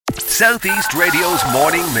Southeast Radio's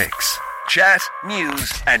morning mix. Chat,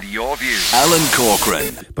 news and your views. Alan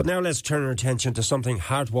Corcoran. But now let's turn our attention to something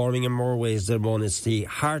heartwarming in more ways than one. It's the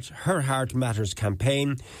Her Heart Matters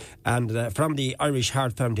campaign. And from the Irish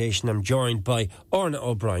Heart Foundation, I'm joined by Orna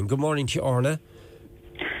O'Brien. Good morning to you, Orna.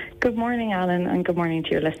 Good morning, Alan, and good morning to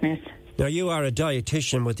your listeners. Now, you are a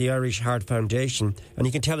dietitian with the Irish Heart Foundation, and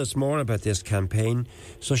you can tell us more about this campaign.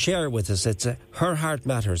 So share it with us. It's Her Heart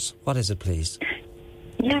Matters. What is it, please?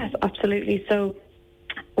 Yes, absolutely. So,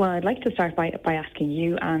 well, I'd like to start by asking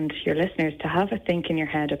you and your listeners to have a think in your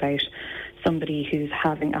head about somebody who's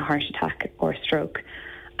having a heart attack or stroke,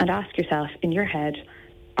 and ask yourself in your head,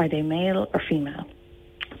 are they male or female?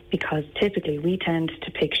 Because typically we tend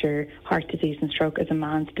to picture heart disease and stroke as a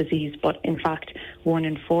man's disease, but in fact 1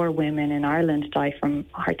 in 4 women in Ireland die from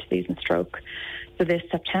heart disease and stroke. So this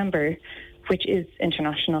September, which is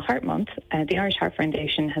International Heart Month, the Irish Heart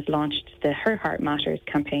Foundation has launched the Her Heart Matters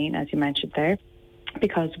campaign, as you mentioned there,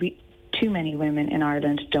 because too many women in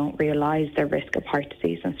Ireland don't realise their risk of heart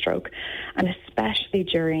disease and stroke, and especially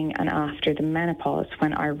during and after the menopause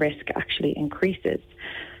when our risk actually increases.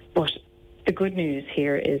 But the good news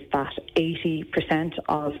here is that 80%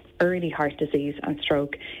 of early heart disease and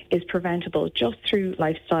stroke is preventable just through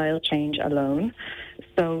lifestyle change alone.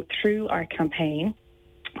 So through our campaign,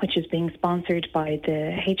 which is being sponsored by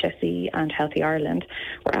the HSE and Healthy Ireland,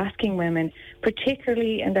 we're asking women,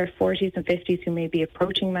 particularly in their 40s and 50s who may be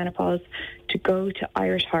approaching menopause, to go to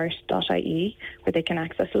irishheart.ie, where they can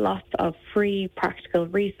access lots of free practical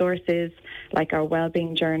resources like our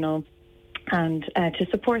wellbeing journal, and to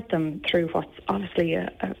support them through what's obviously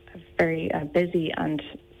a very busy and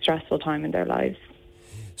stressful time in their lives.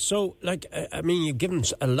 So, you've given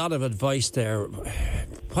a lot of advice there.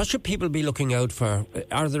 What should people be looking out for?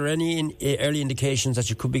 Are there any early indications that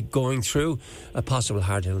you could be going through a possible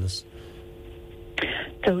heart illness?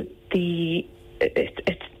 So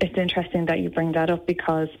it's interesting that you bring that up,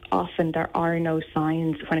 because often there are no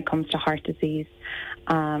signs when it comes to heart disease,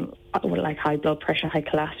 like high blood pressure, high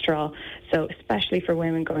cholesterol. So especially for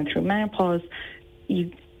women going through menopause,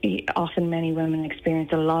 often many women experience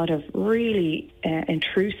a lot of really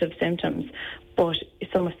intrusive symptoms, but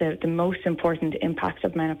some of the most important impacts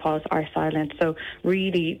of menopause are silent. So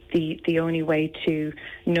really the only way to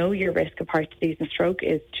know your risk of heart disease and stroke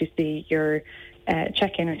is to see your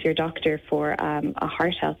check in with your doctor for a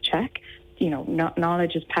heart health check.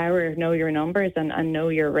 Knowledge is power. Know your numbers and know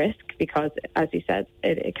your risk, because, as you said,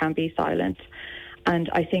 it can be silent. And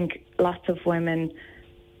I think lots of women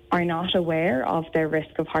are not aware of their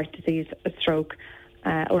risk of heart disease, stroke,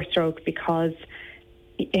 because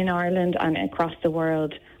in Ireland and across the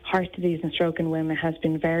world, heart disease and stroke in women has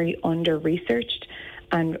been very under-researched,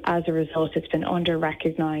 and as a result, it's been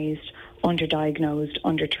under-recognised, underdiagnosed,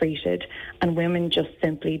 undertreated, and women just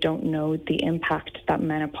simply don't know the impact that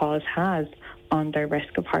menopause has on their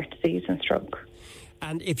risk of heart disease and stroke.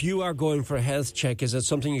 And if you are going for a health check, is it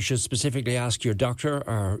something you should specifically ask your doctor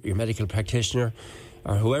or your medical practitioner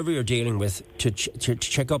or whoever you're dealing with to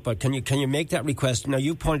check up? Can you make that request? Now,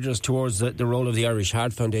 you pointed us towards the role of the Irish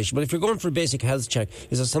Heart Foundation, but if you're going for a basic health check,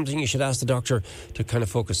 is that something you should ask the doctor to kind of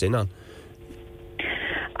focus in on?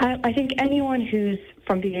 I think anyone who's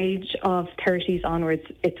from the age of 30s onwards,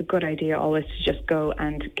 it's a good idea always to just go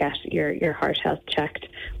and get your heart health checked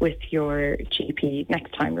with your GP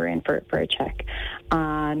next time you're in for a check.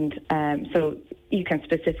 And so you can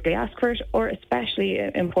specifically ask for it, or especially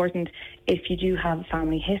important if you do have a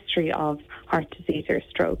family history of heart disease or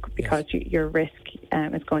stroke, because your risk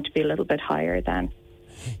is going to be a little bit higher then.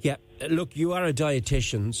 Yeah, look, you are a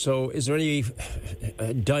dietitian, so is there any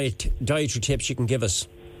dietary tips you can give us?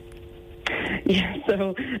 Yeah,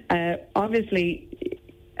 so obviously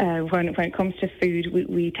when it comes to food,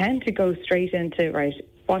 we tend to go straight into, right,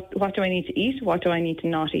 what do I need to eat, what do I need to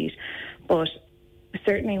not eat? But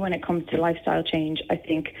certainly when it comes to lifestyle change, I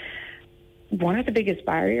think one of the biggest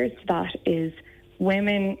barriers to that is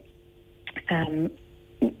women,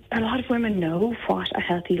 a lot of women know what a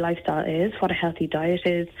healthy lifestyle is, what a healthy diet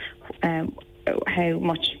is, how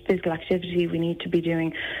much physical activity we need to be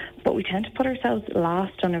doing, but we tend to put ourselves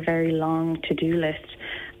last on a very long to-do list.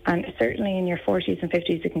 And certainly in your 40s and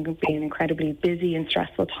 50s, it can be an incredibly busy and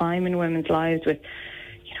stressful time in women's lives with,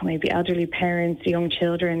 maybe elderly parents, young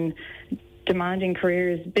children, demanding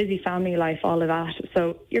careers, busy family life, all of that.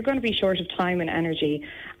 So you're going to be short of time and energy,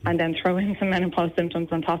 and then throw in some menopause symptoms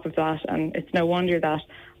on top of that. And it's no wonder that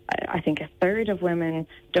I think a third of women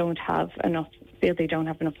feel they don't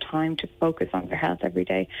have enough time to focus on their health every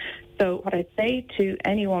day. So what I'd say to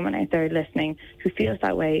any woman out there listening who feels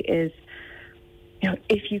that way is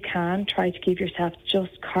if you can, try to give yourself,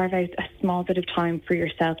 just carve out a small bit of time for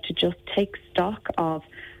yourself to just take stock of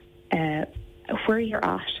where you're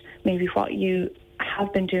at, maybe what you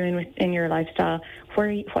have been doing within your lifestyle,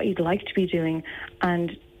 what you'd like to be doing,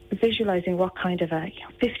 and visualising what kind of a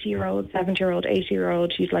 50-year-old, 70-year-old,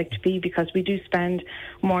 80-year-old you'd like to be, because we do spend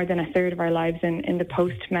more than a third of our lives in the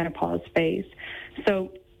post-menopause phase.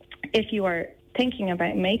 So if you are thinking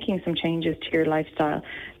about making some changes to your lifestyle,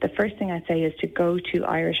 the first thing I'd say is to go to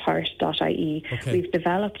irishheart.ie. Okay. We've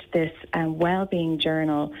developed this wellbeing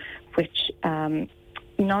journal, which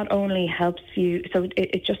not only helps you, so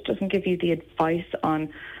it just doesn't give you the advice on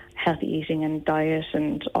healthy eating and diet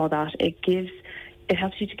and all that. It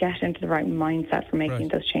helps you to get into the right mindset for making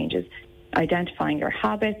those changes, identifying your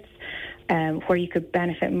habits, where you could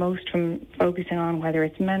benefit most from focusing on, whether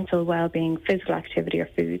it's mental well-being, physical activity or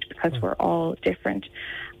food, because we're all different.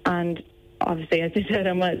 And obviously, as I said,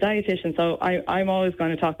 I'm a dietitian, so I'm always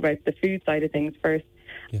going to talk about the food side of things first.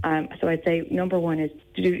 Yeah. So I'd say number one is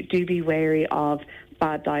do be wary of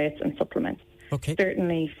bad diets and supplements. Okay.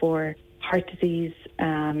 Certainly for heart disease,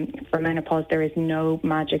 for menopause, there is no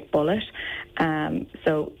magic bullet.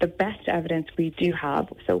 So the best evidence we do have,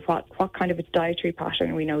 so what kind of a dietary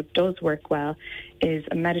pattern we know does work well, is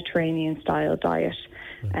a Mediterranean-style diet,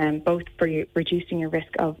 both for reducing your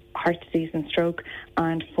risk of heart disease and stroke,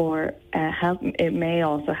 and for it may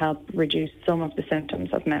also help reduce some of the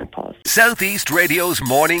symptoms of menopause. Southeast Radio's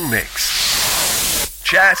morning mix.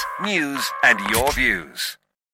 Chat, news and your views.